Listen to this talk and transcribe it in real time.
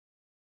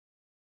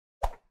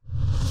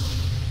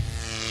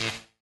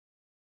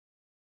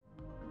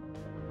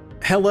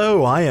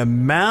Hello, I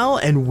am Mal,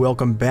 and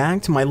welcome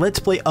back to my Let's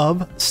Play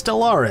of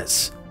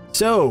Stellaris.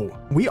 So,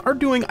 we are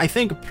doing, I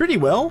think, pretty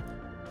well.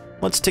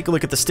 Let's take a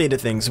look at the state of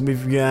things.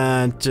 We've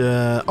got,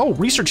 oh,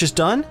 research is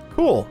done.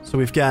 Cool. So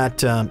we've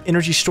got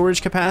energy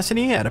storage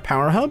capacity at a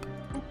power hub.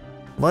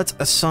 Let's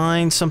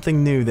assign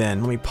something new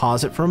then. Let me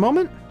pause it for a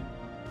moment.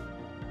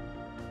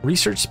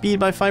 Research speed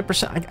by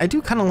 5%. I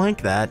do kind of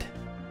like that.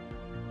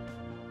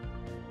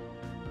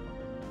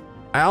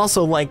 I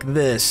also like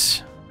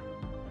this.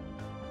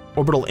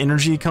 Orbital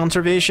energy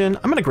conservation.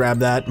 I'm gonna grab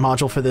that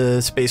module for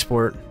the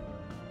spaceport.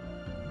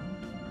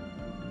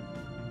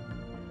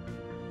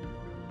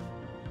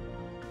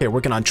 Okay,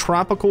 working on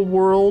tropical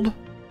world.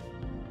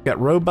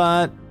 Got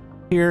robot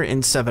here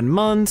in 7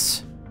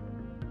 months.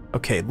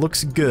 Okay,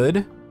 looks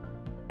good.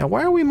 Now,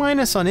 why are we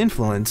minus on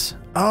influence?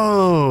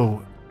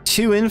 Oh,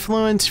 2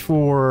 influence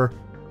for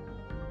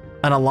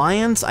an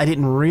alliance? I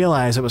didn't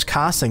realize it was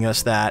costing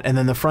us that. And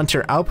then the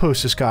frontier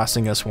outpost is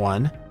costing us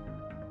 1.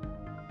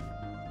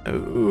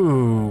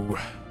 Ooh.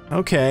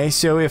 Okay,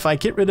 so if I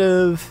get rid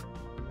of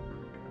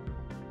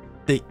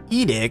the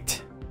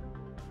edict...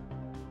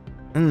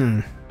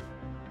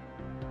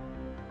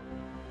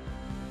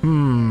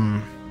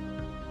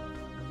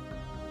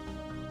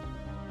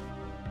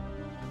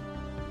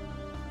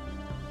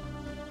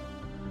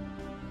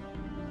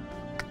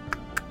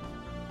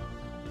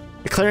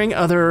 Declaring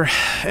other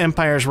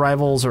empires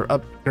rivals or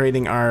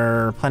upgrading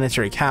our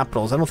planetary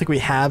capitals. I don't think we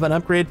have an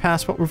upgrade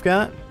past what we've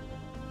got.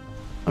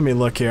 Let me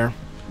look here.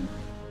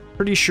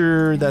 Pretty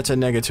sure that's a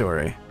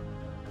negatory.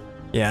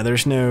 Yeah,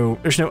 there's no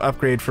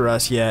upgrade for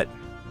us yet.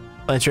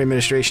 Planetary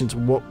administration's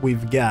what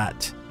we've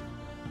got.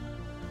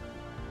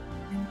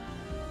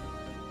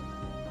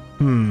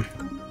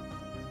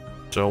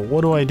 So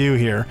what do I do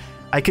here?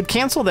 I could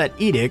cancel that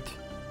edict.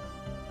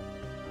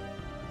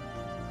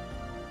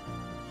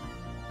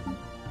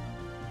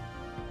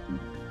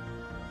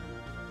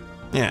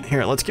 Yeah,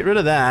 here, let's get rid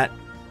of that.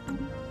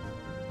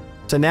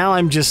 So now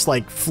I'm just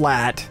like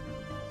flat.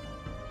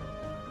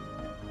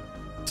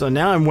 So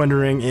now I'm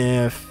wondering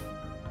if...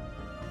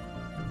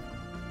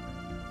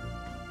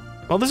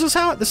 Well, this is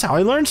how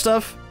I learn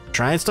stuff.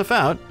 Trying stuff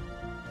out.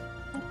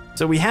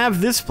 So we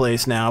have this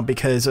place now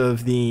because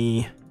of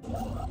the...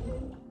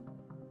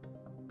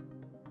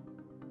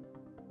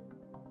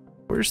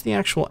 Where's the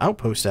actual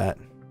outpost at?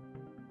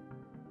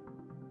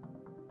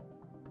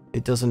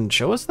 It doesn't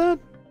show us that?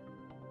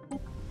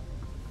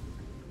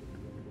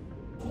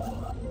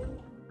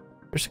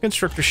 There's a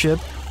constructor ship.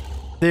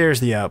 There's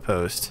the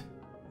outpost.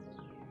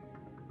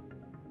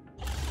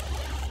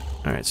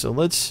 Alright, so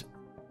let's...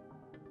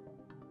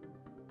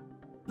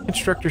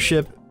 Constructor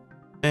ship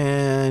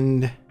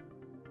and...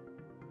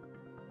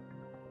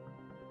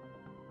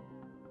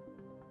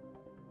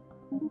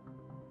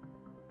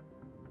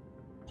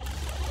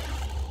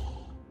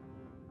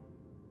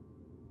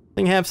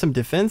 Thing have some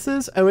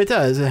defenses? Oh, it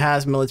does. It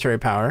has military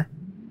power.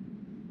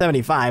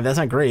 75, that's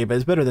not great, but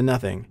it's better than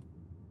nothing.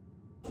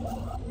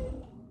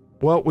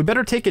 Well, we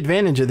better take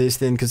advantage of this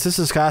then, because this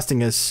is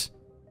costing us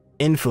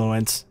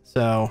influence.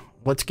 So,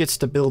 let's get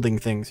to building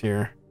things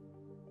here.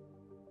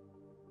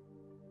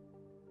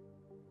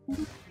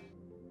 That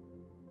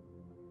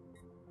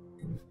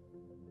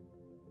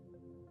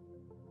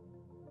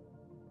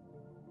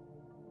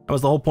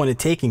was the whole point of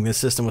taking this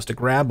system, was to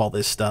grab all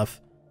this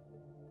stuff.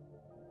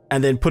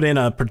 And then put in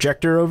a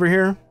projector over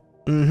here.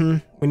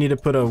 We need to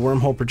put a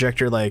wormhole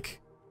projector,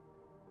 like,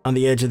 on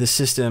the edge of the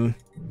system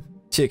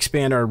to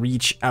expand our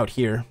reach out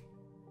here.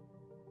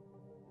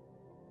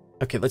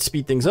 Okay, let's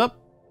speed things up.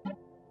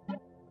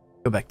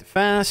 Go back to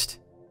fast.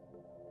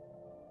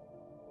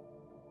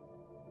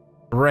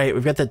 Right,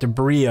 we've got that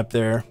debris up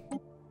there.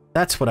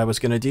 That's what I was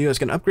going to do. I was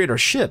going to upgrade our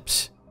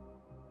ships.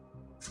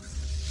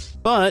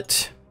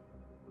 But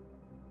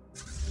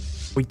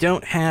we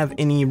don't have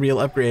any real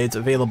upgrades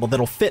available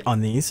that'll fit on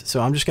these.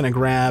 So I'm just going to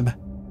grab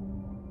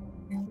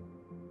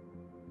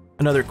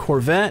another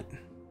Corvette.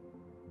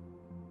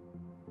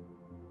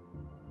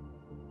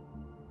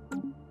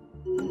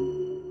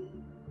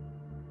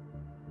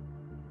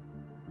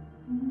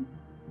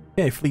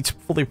 Okay, fleet's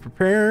fully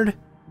prepared.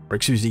 Or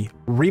excuse me,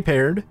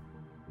 repaired.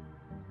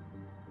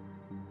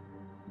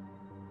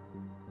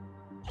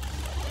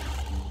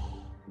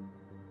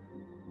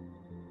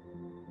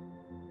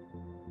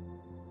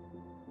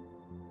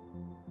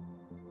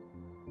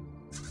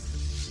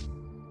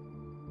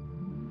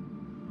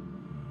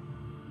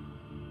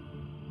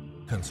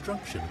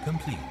 Construction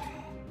complete.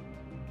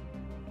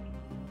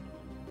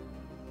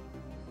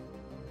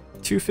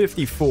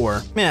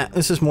 254. Yeah,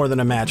 this is more than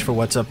a match for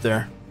what's up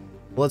there.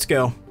 Let's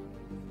go.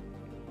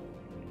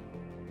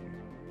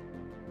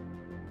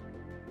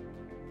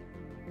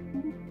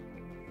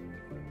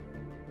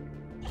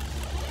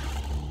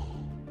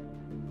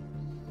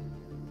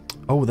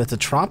 Oh, that's a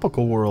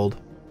tropical world.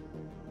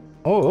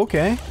 Oh,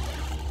 okay.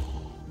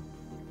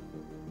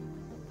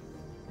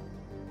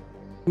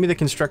 Give me the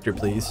constructor,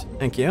 please.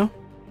 Thank you.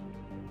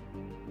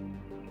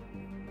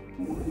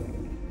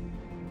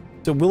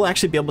 So So we'll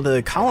actually be able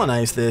to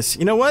colonize this.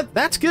 You know what?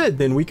 That's good.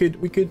 Then we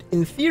could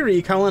in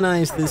theory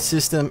colonize this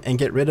system and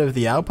get rid of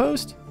the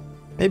outpost.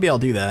 Maybe I'll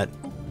do that.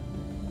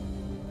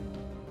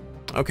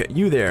 Okay,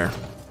 you there.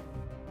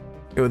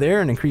 Go there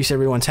and increase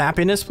everyone's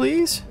happiness,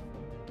 please.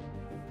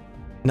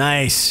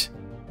 Nice.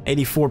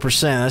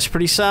 84%. That's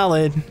pretty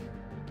solid.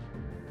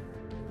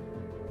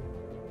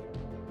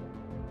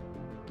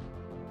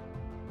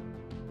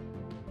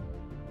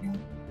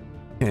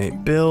 Okay,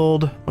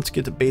 build. Let's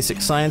get the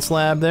basic science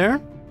lab there.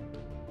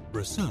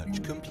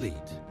 Research complete.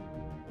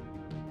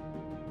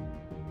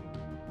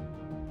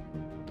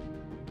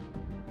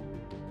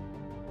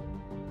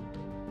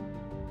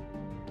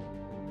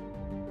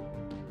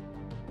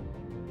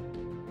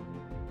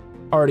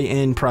 Already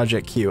in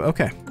project queue.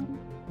 Okay.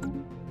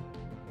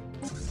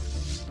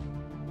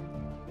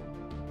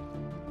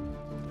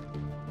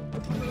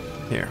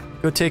 Here,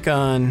 go take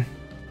on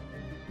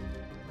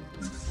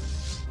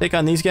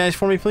these guys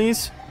for me,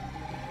 please.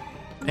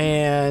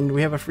 And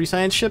we have a free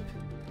science ship.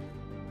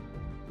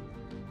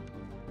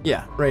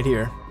 Yeah, right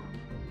here.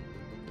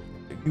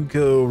 You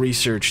go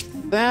research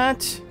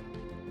that.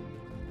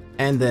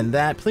 And then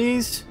that,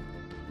 please.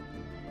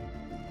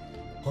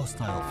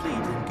 Hostile fleet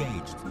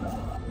engaged.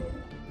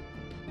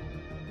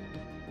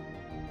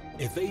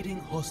 Evading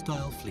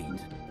hostile fleet.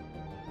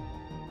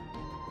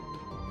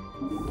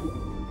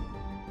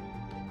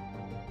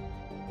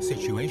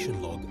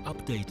 Situation log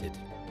updated.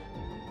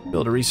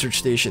 Build a research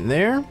station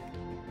there.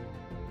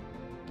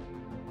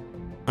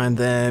 And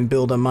then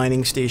build a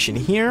mining station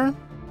here.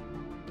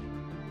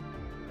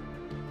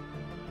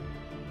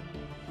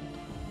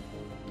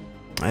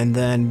 And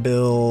then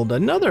build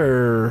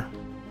another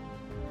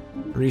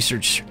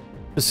research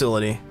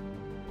facility.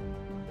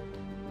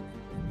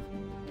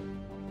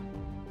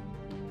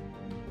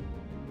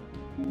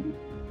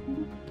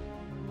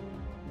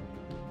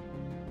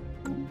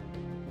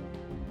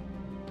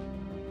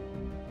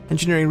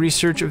 Engineering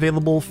research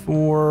available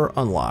for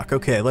unlock.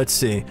 Okay, let's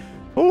see.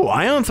 Oh,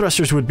 ion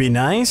thrusters would be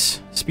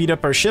nice. Speed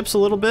up our ships a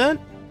little bit.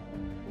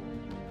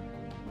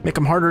 Make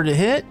them harder to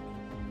hit.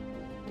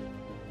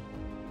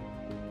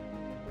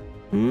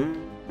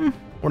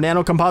 Or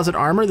nanocomposite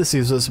armor. This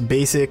is just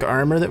basic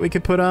armor that we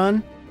could put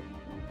on.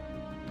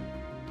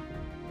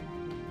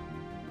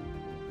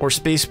 Or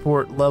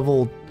spaceport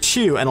level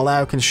 2 and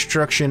allow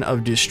construction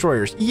of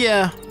destroyers.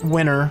 Yeah,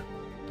 winner.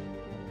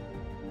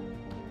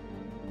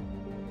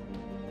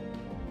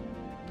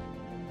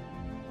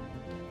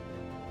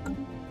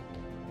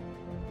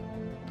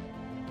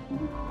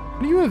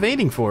 What are you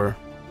evading for?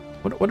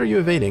 What are you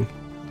evading?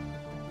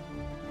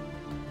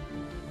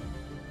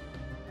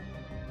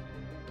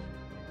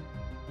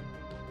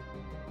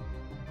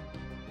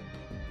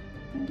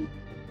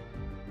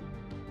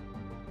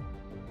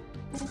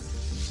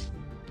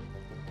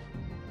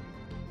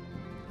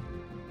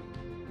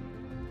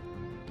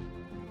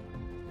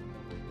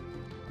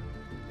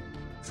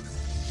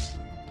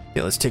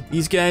 Okay, let's take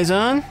these guys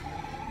on.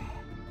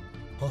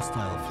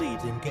 Hostile fleet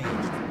engaged.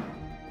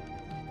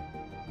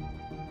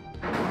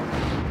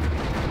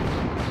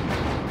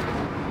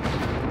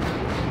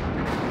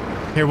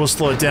 Here, we'll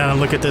slow it down and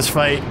look at this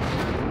fight.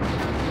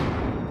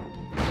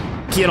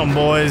 Get 'em,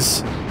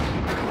 boys.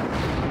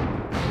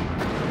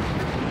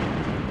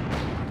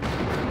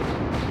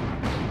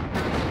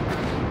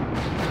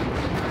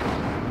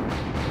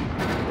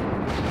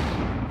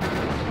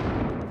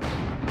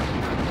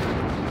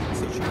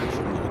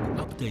 Situation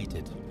log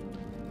updated.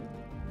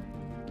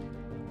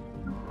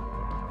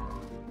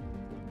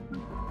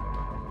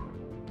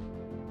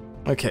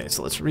 Okay,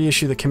 so let's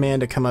reissue the command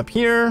to come up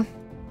here.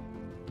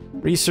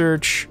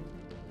 Research.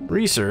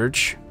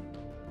 Research.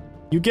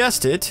 You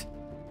guessed it.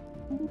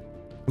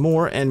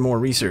 More and more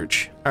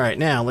research. All right,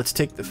 now let's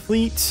take the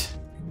fleet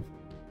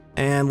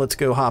and let's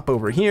go hop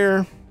over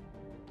here.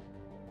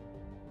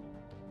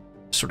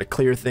 Sort of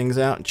clear things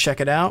out and check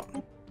it out.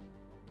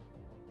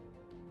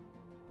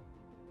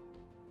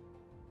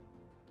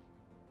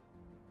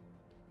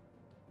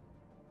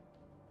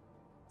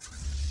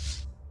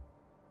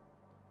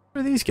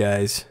 What are these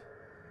guys?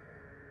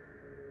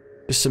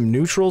 Just some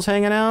neutrals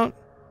hanging out?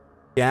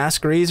 Gas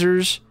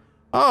grazers?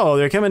 Oh,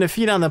 they're coming to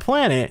feed on the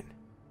planet.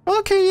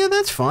 Okay, yeah,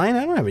 that's fine.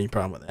 I don't have any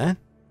problem with that.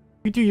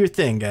 You do your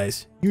thing,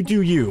 guys. You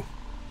do you.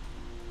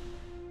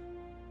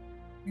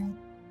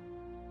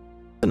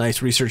 A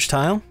nice research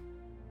tile.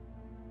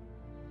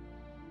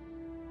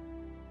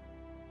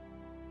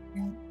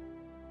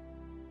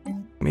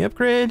 Can we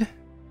upgrade?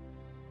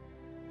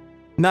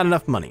 Not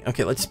enough money.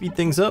 Okay, let's speed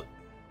things up.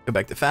 Go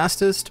back to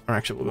fastest. Or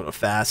actually, we'll go to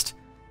fast.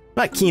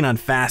 I'm not keen on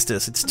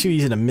fastest. It's too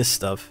easy to miss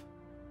stuff.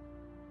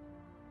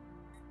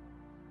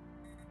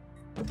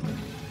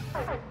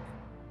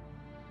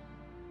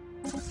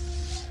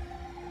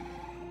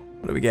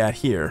 What do we got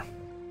here?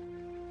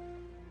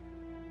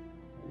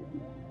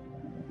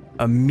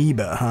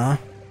 Amoeba, huh?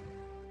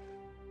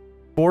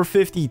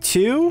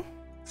 452?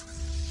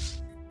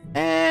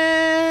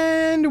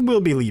 And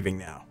we'll be leaving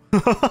now.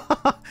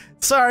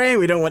 Sorry,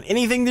 we don't want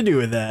anything to do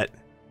with that.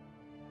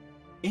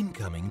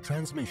 Incoming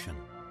transmission.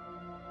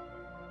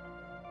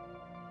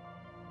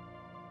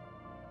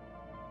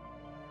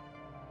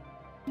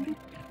 We'd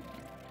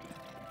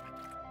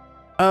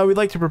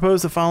like to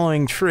propose the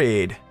following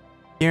trade.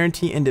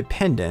 Guarantee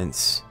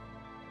independence.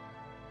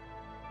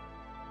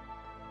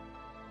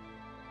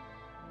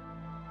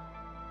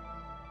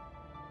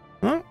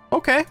 Huh?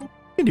 Okay, we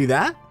can do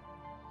that.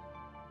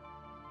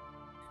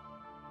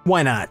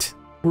 Why not?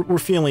 We're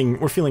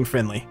feeling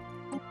friendly.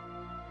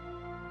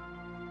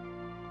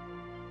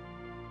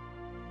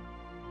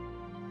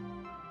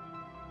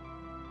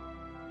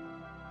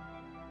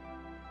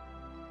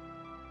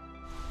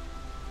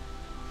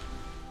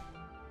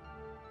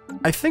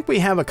 I think we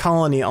have a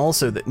colony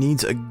also that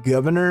needs a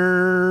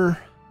governor.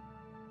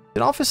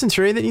 Did Office and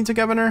Trade that needs a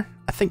governor?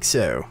 I think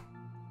so.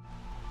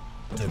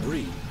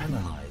 Debris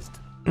analyzed.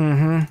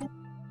 Mm-hmm.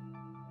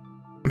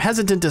 I'm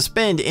hesitant to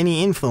spend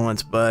any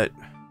influence, but...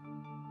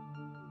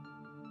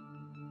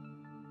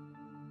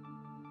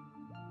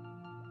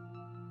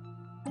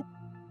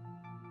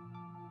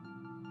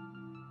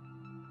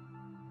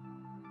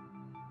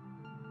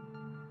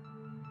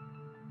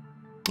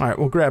 Alright,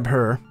 we'll grab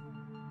her.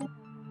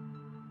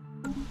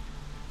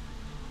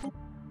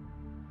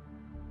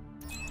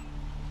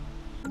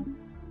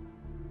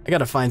 I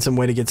gotta find some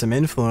way to get some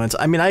influence.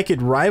 I mean, I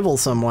could rival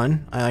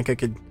someone. I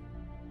could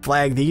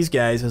flag these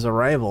guys as a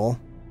rival.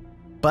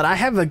 But I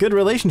have a good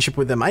relationship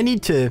with them. I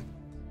need to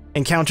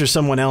encounter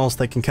someone else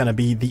that can kind of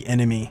be the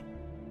enemy.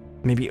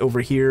 Maybe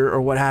over here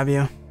or what have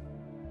you.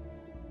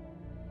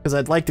 Because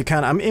I'd like to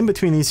kind of... I'm in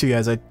between these two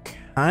guys. I'd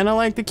kind of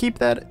like to keep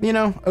that, you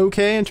know,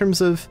 okay in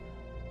terms of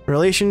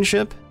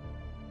relationship.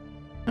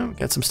 Oh,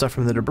 got some stuff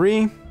from the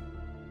debris.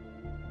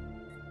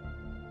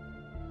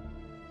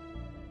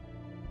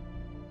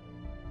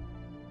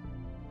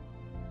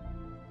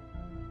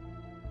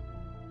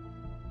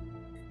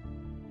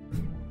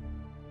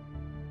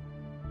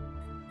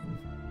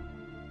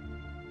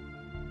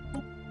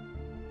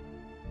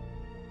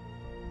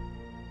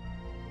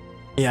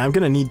 Yeah, I'm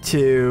gonna need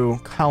to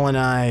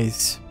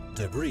colonize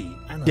Debris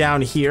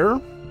down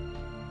here.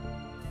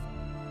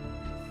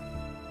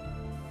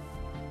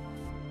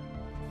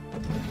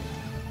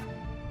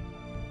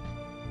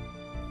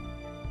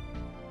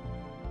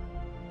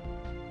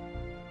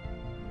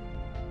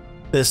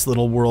 This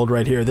little world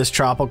right here, this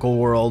tropical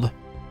world.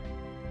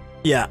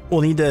 Yeah,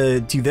 we'll need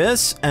to do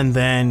this and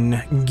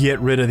then get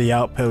rid of the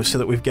outpost so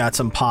that we've got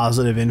some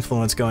positive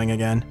influence going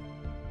again.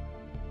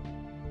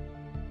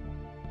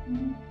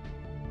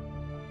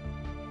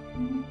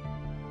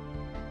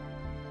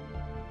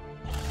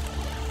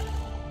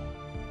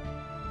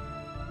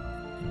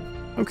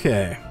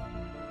 Okay.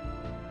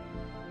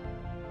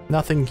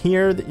 Nothing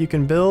here that you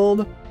can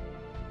build.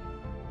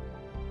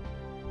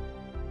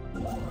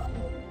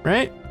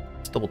 Right?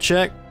 Let's double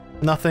check.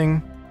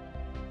 Nothing.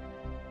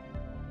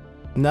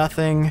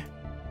 Nothing.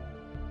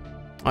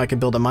 I can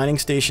build a mining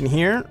station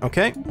here.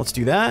 Okay, let's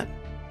do that.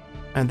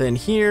 And then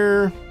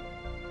here,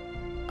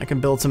 I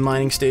can build some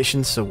mining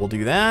stations, so we'll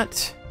do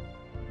that.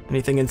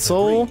 Anything in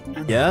Seoul?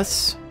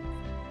 Yes.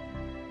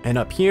 And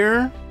up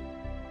here?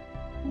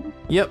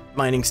 Yep,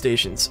 mining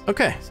stations.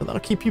 Okay, so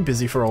that'll keep you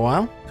busy for a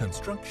while.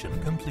 Construction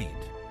complete.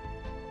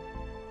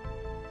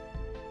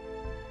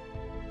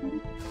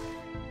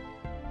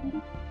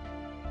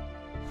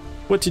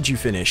 What did you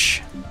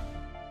finish?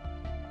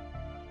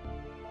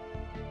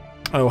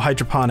 Oh,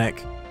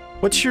 hydroponic.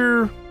 What's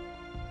your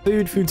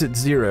food? Food's at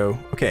 0.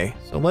 Okay,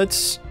 so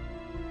let's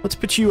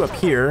put you up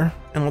here,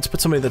 and let's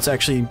put somebody that's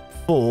actually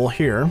full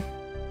here.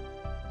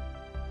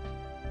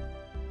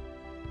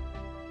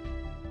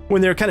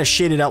 When they're kind of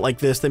shaded out like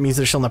this, that means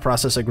they're still in the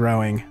process of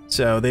growing,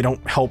 so they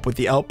don't help with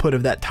the output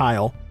of that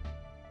tile.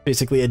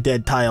 Basically a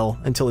dead tile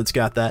until it's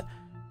got that.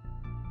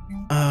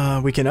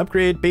 We can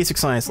upgrade basic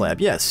science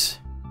lab. Yes.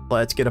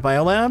 Let's get a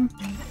biolab.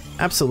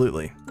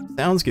 Absolutely.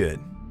 Sounds good.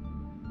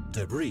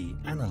 Debris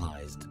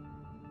analyzed.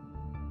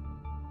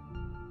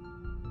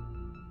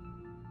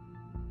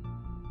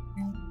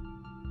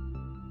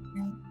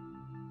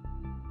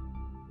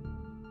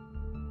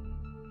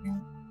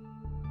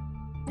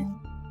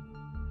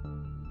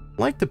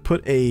 I'd like to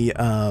put a,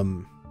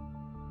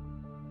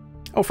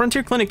 oh,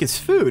 Frontier Clinic is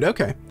food,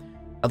 okay.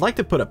 I'd like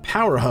to put a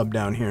power hub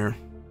down here.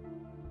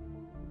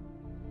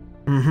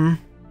 Mm-hmm.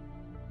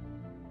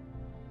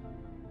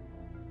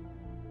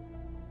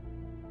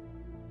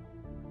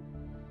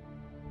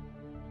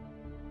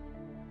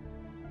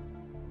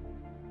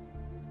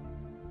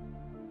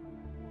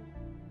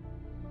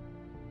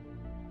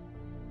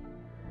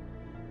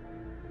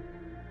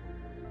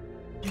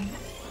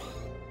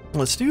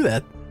 Let's do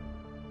that.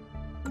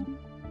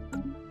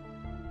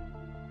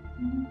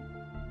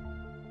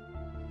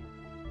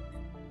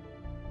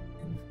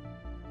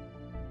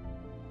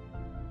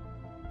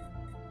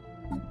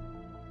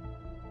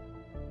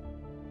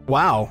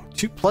 Wow,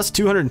 plus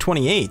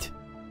 228.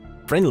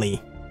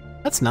 Friendly.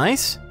 That's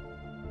nice.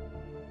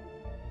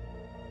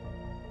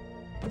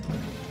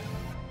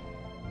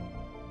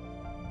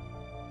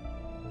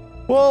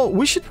 Well,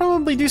 we should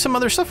probably do some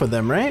other stuff with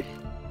them, right?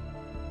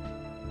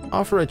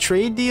 Offer a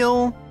trade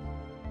deal.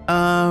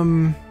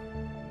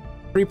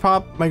 Free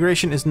pop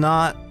migration is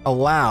not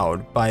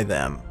allowed by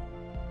them.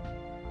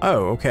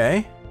 Oh,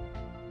 okay.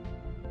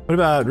 What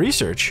about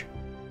research?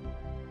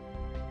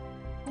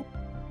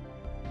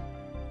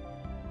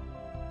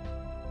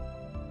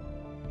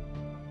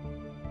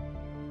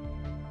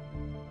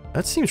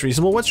 That seems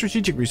reasonable. What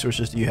strategic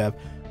resources do you have?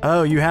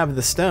 Oh, you have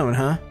the stone,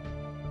 huh?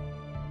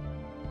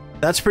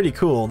 That's pretty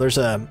cool. There's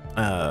a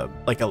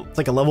like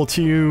a level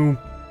 2,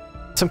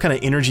 some kind of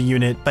energy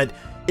unit, but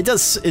it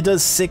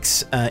does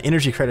 6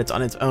 energy credits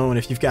on its own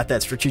if you've got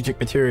that strategic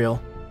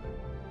material.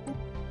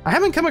 I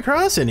haven't come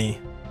across any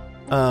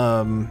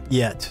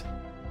yet,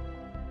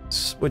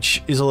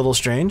 which is a little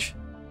strange.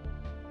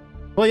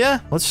 Well,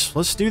 yeah,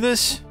 let's do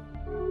this.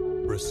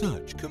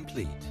 Research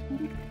complete.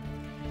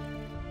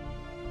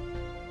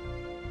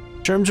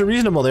 Terms are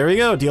reasonable. There we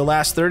go. Deal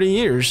lasts 30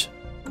 years.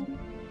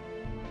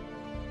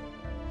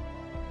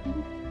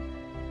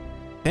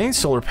 Okay,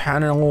 solar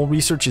panel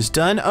research is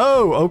done.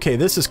 Oh, okay,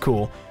 this is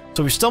cool.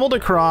 So we stumbled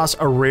across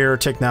a rare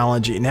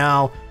technology.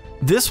 Now,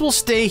 this will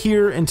stay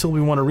here until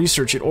we want to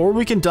research it, or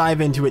we can dive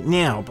into it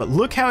now. But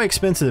look how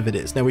expensive it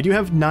is. Now, we do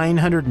have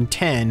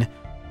 910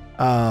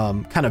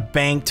 kind of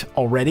banked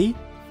already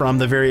from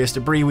the various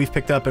debris we've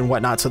picked up and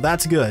whatnot, so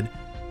that's good.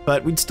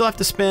 But we'd still have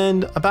to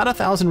spend about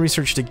 1,000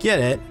 research to get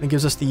it. It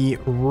gives us the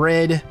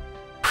red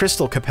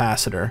crystal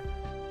capacitor.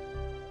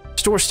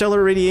 Store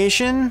stellar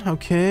radiation.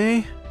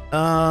 Okay.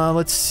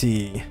 Let's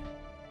see.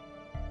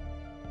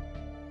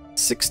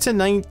 6 to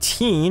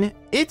 19.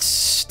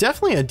 It's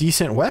definitely a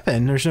decent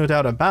weapon. There's no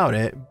doubt about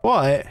it.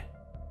 But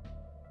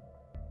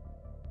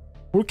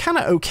we're kind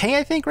of okay,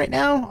 I think, right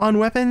now on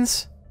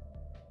weapons.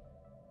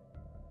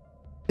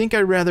 I think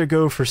I'd rather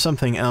go for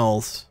something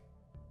else.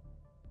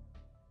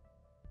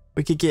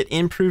 We could get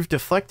improved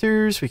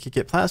deflectors, we could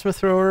get plasma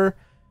thrower,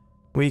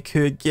 we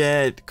could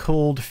get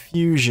cold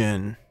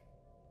fusion.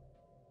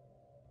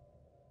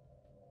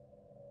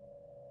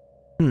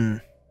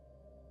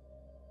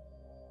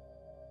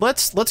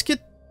 Let's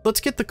get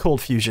the cold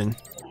fusion.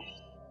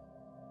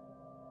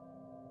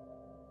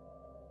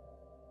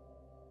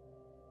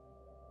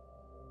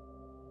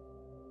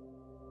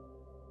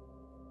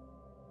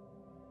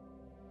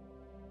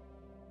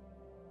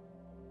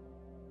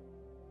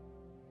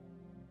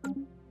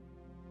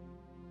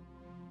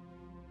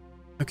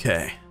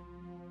 Okay.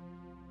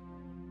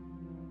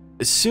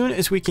 As soon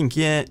as we can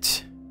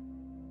get...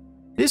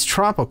 It is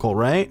tropical,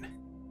 right?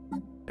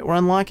 That we're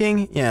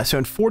unlocking? Yeah, so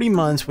in 40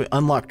 months we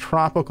unlock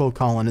tropical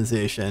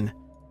colonization.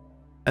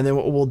 And then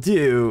what we'll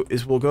do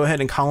is we'll go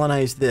ahead and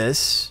colonize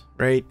this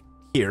right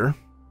here.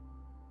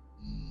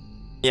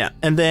 Yeah,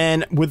 and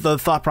then with the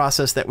thought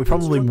process that we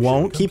probably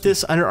won't keep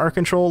this under our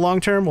control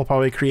long term, we'll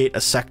probably create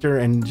a sector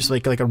and just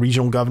like a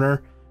regional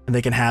governor, and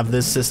they can have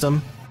this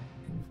system.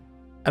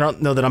 I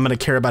don't know that I'm going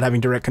to care about having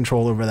direct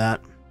control over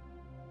that.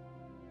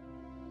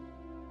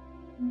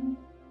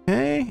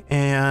 Okay,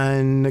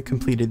 and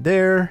completed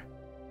there.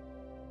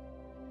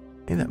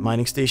 Okay, that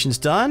mining station's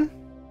done.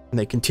 And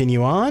they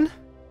continue on.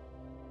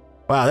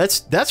 Wow,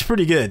 that's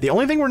pretty good. The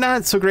only thing we're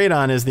not so great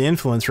on is the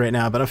influence right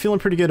now, but I'm feeling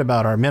pretty good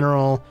about our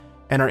mineral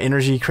and our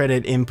energy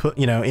credit input,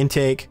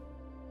 intake.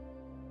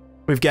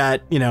 We've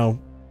got,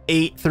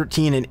 8,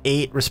 13, and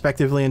 8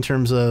 respectively in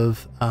terms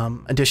of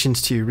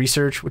additions to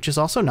research, which is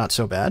also not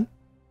so bad.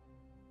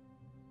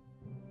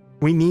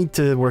 We need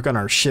to work on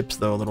our ships,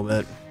 though, a little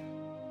bit.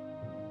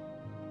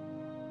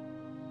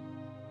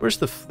 Where's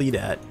the fleet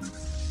at?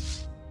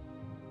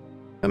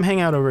 Come hang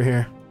out over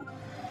here.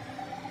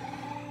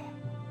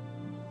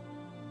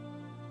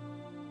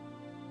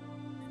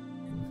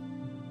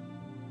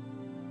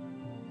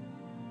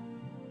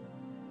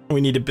 We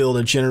need to build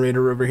a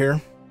generator over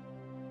here.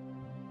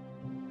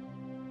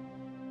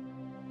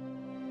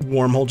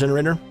 Wormhole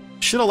generator.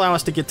 Should allow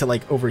us to get to,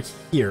 like, over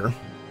here.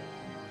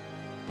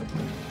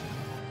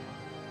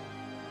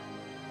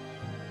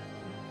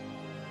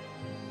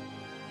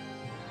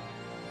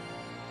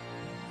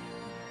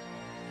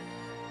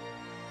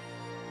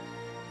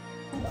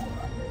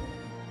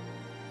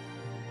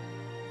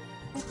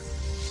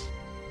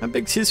 How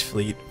big's his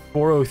fleet?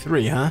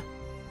 403, huh?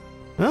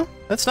 Well,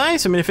 that's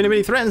nice. I mean, if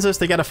anybody threatens us,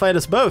 they gotta fight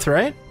us both,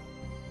 right?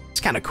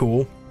 It's kind of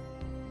cool.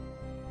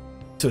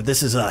 So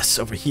this is us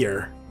over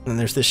here. And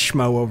there's this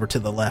schmo over to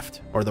the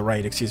left. Or the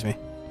right, excuse me.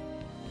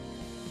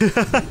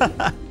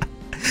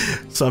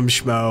 Some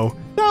schmo.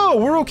 No,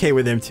 we're okay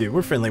with him too.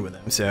 We're friendly with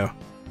him, so...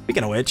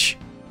 Speaking of which...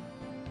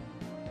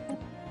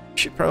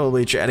 Should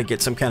probably try to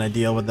get some kind of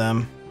deal with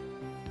them.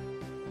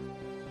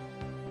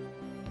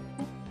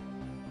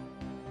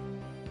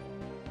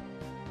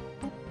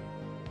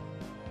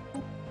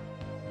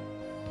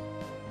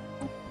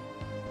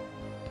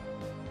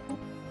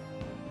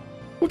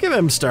 We'll give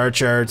him star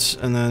charts,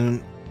 and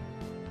then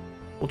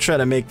we'll try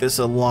to make this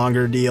a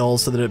longer deal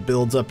so that it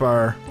builds up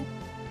our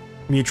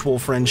mutual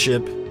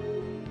friendship.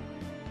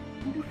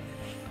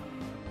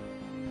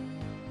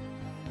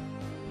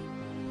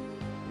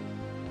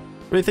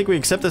 What do you think we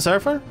accept this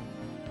offer?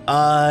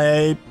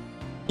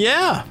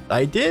 Yeah,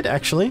 I did,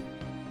 actually.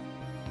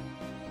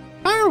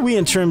 How are we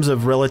in terms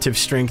of relative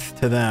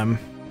strength to them?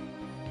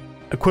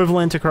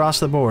 Equivalent across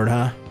the board,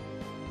 huh?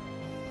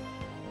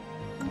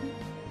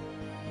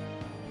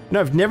 No,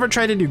 I've never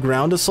tried to do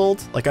ground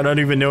assault. Like, I don't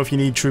even know if you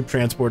need troop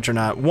transports or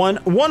not. One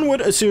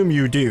would assume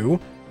you do.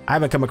 I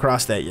haven't come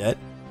across that yet.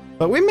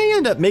 But we may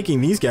end up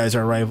making these guys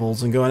our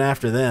rivals and going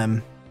after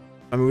them.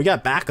 I mean, we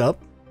got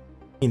backup,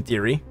 in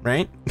theory,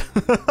 right?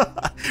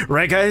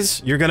 Right,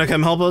 guys? You're gonna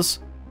come help us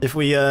if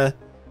we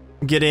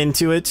get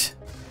into it?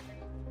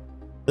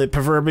 The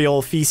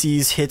proverbial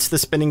feces hits the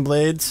spinning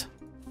blades.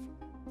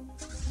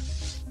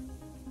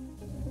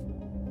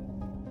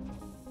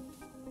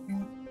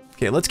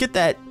 Okay, let's get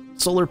that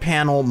solar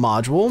panel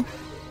module.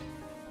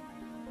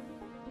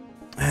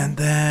 And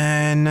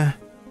then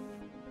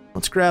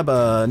let's grab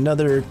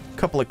another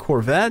couple of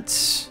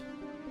corvettes.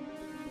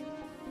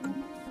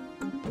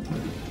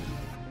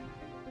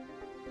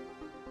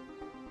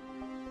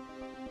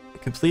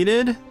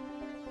 Completed.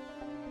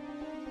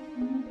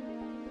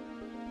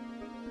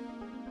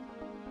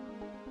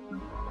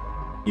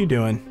 You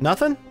doing?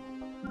 Nothing?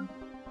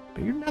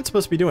 You're not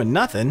supposed to be doing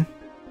nothing.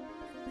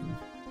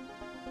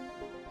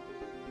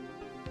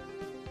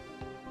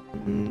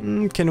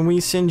 Can we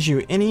send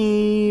you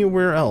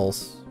anywhere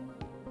else?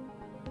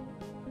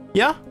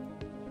 Yeah?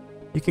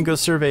 You can go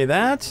survey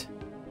that.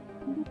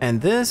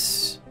 And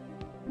this.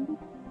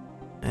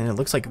 And it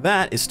looks like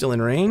that is still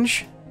in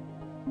range.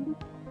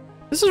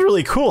 This is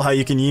really cool how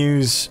you can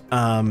use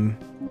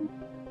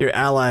your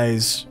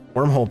allies'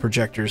 wormhole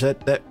projectors.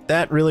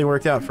 That really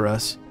worked out for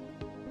us.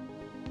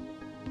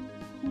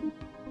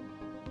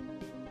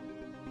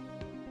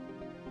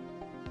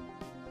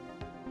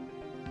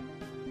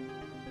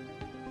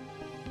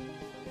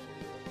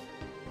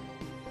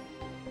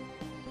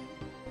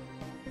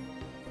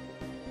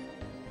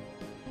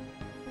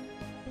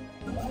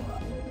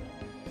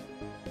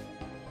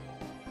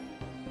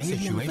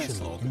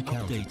 Situation log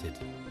updated.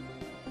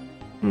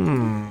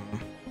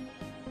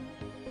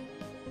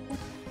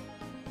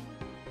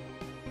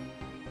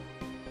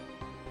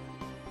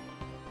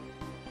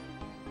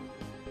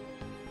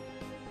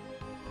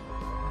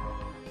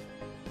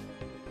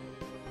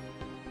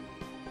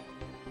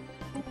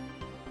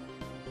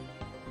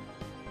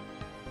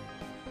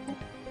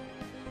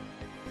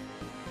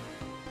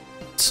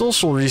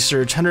 Social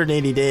research,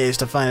 180 days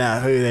to find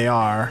out who they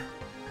are.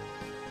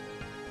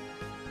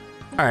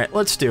 Alright,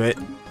 let's do it.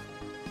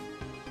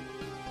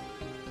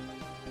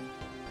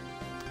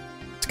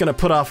 It's gonna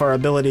put off our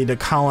ability to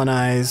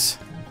colonize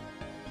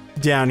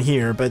down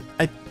here, but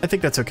I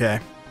think that's okay.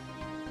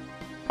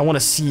 I want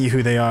to see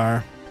who they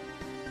are.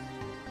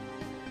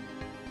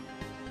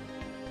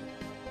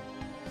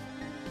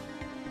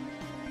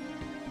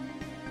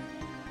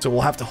 So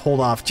we'll have to hold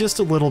off just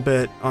a little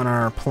bit on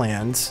our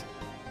plans.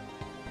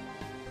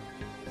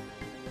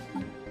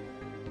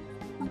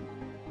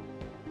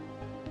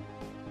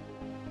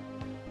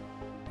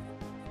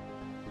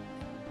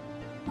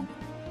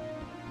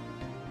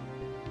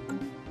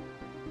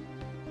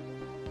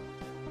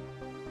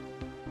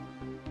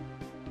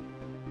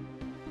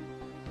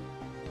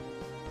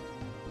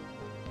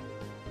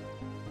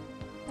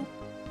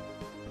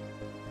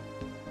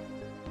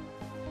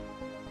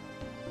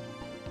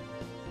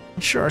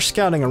 Sure are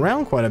scouting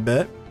around quite a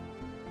bit.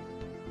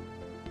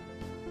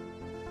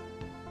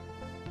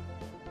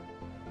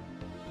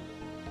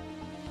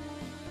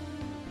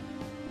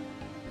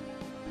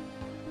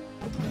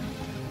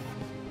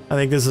 I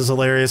think this is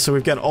hilarious. So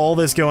we've got all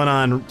this going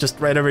on just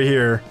right over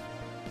here.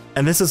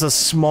 And this is a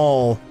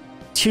small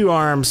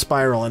 2-arm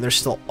spiral, and there's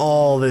still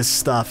all this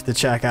stuff to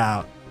check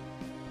out.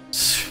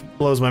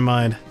 Blows my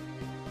mind.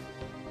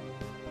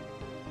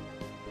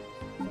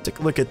 Take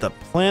a look at the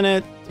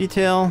planet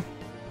detail.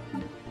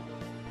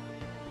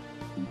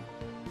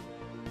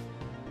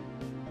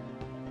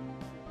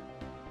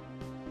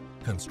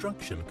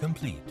 Construction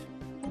complete.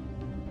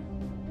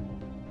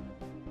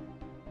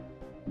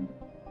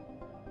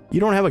 You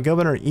don't have a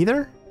governor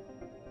either?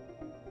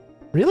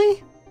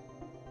 Really?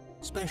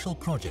 Special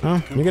project.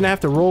 Oh, you're gonna have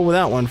to roll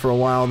without one for a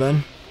while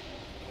then.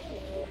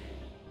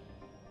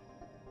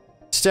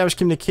 Establish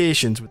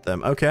communications with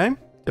them. Okay.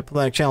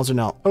 Diplomatic channels are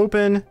now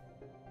open.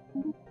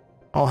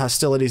 All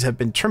hostilities have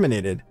been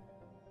terminated.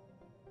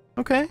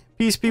 Okay.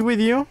 Peace be with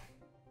you.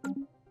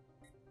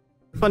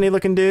 Funny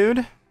looking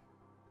dude.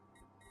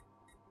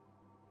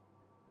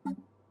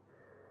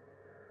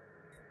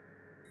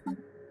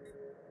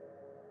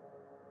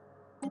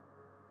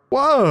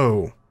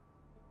 Whoa!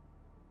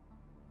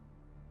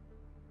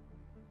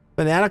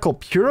 Fanatical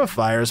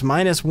purifiers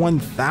minus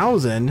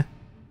 1,000.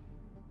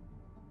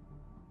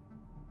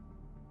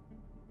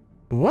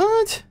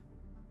 What?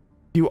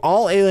 View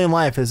all alien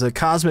life as a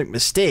cosmic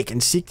mistake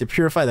and seek to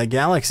purify the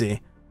galaxy.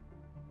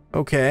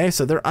 Okay,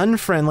 so they're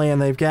unfriendly and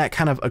they've got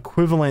kind of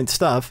equivalent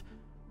stuff.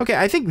 Okay,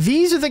 I think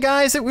these are the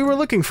guys that we were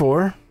looking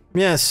for.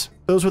 Yes,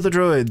 those were the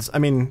droids. I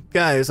mean,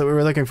 guys that we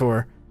were looking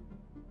for.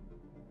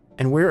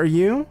 And where are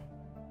you?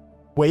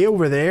 Way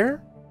over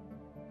there?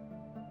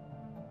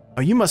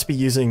 Oh, you must be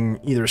using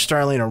either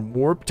Starlane or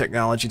warp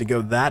technology to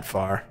go that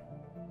far.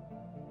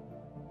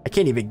 I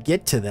can't even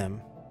get to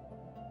them.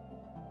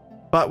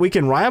 But we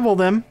can rival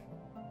them.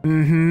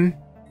 Mm-hmm.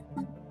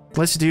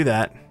 Let's do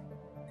that.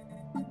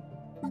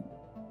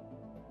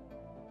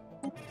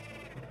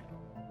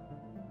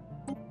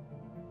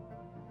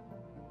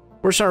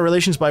 Worsen our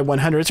relations by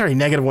 100. It's already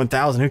negative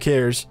 1,000. Who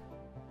cares?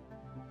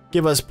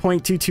 Give us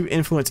 0.22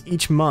 influence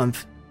each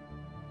month.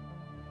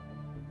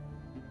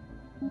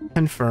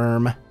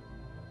 Confirm.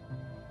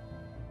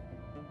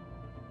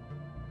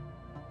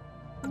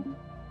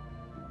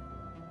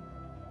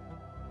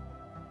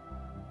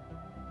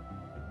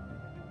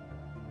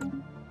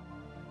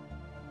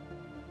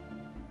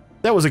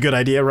 That was a good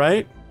idea,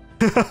 right?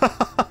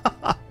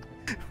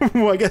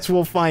 Well, I guess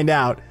we'll find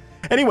out.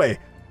 Anyway,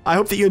 I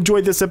hope that you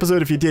enjoyed this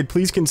episode. If you did,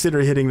 please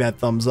consider hitting that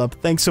thumbs up.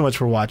 Thanks so much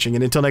for watching,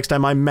 and until next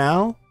time, I'm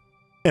Mal,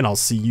 and I'll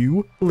see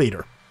you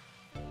later.